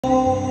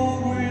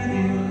old with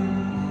you.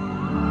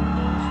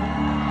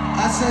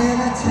 I said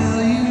I'd tell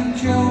you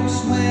jokes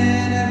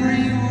whenever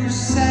you were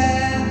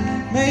sad,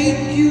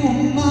 make you a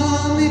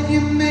mom if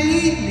you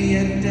made me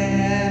a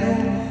dad. Oh,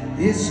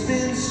 it's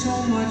been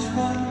so much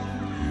fun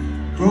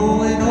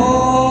growing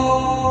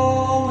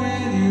old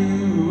with you.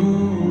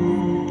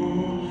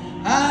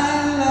 I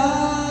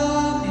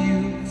love you,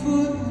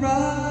 foot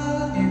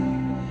rub you,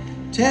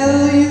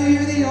 tell you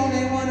you're the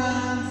only one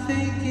I'm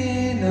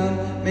thinking of.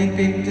 Make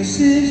big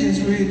decisions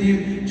with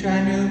you,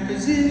 try new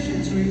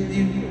positions with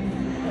you.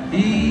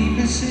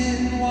 Even sit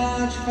and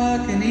watch,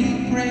 fucking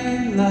eat,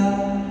 pray,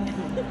 love.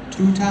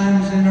 2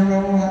 times in a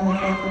row, how the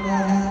fuck did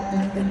that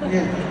happen?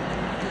 Yeah.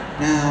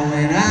 Now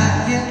when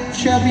I get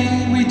chubby,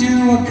 we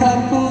do a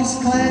couples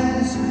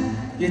cleanse.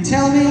 You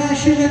tell me I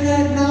should have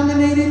got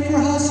nominated for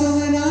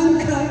Hustle and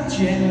Uncut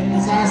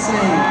Gems. I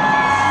say,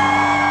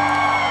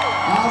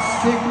 I'll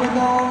stick with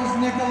those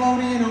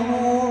Nickelodeon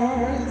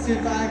awards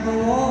if I go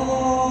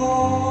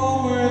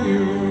on with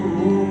you.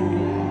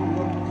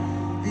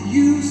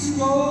 You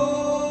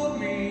scold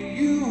me,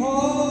 you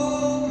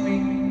hold me,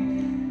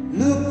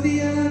 look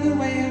the other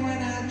way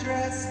when I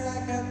dress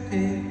like a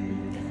pig.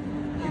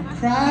 You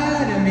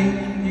cry to me,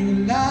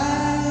 you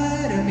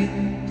lie to me,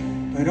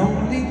 but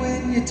only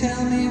when you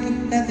tell me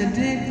that the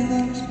dick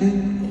looks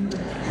good.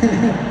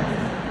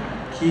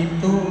 Keep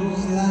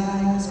those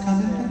lies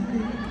coming to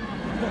me.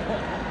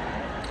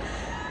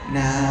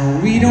 Now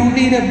we don't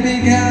need a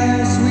big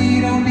house,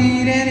 we don't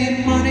need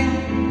any money.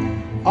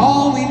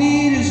 All we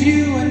need is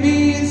you and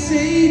me and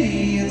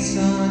Sadie and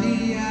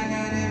Sonny. I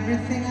got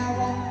everything I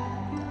want,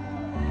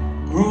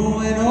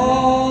 growing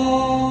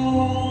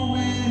old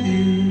with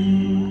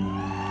you.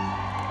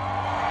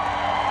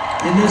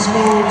 And this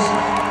goes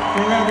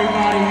for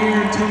everybody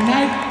here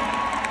tonight.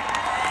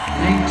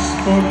 Thanks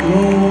for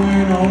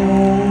growing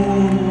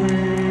old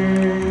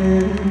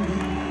with.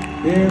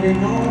 There we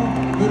go,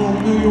 little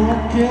New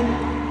York kid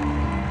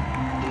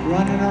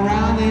running around.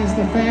 Is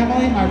the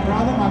family, my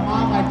brother, my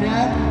mom, my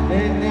dad.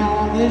 They know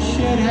all this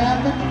shit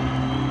happen.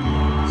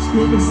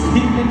 Scuba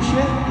Steve and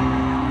shit.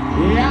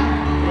 Yeah.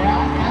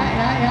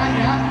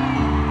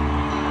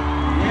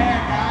 Yeah,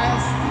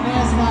 guys. And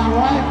there's my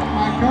wife,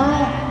 my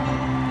girl,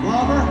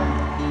 love her.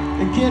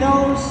 The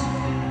kiddos,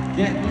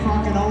 getting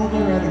fucking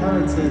older. It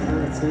hurts.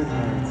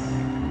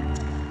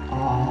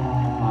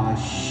 Aw,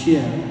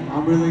 shit.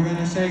 I'm really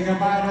gonna say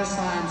goodbye this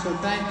time, so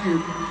thank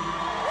you.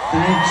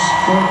 Thanks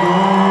for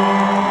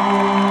growing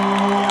with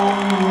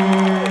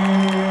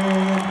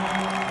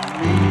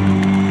me.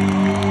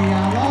 I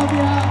love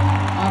ya.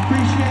 I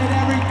appreciate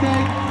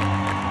everything.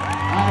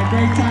 I had a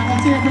great time.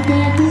 Let's hear it for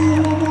Dan Cool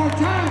one more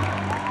time.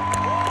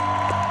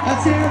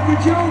 Let's hear it for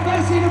Joe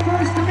Bessie, the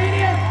first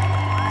comedian.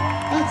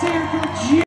 Let's hear it for G.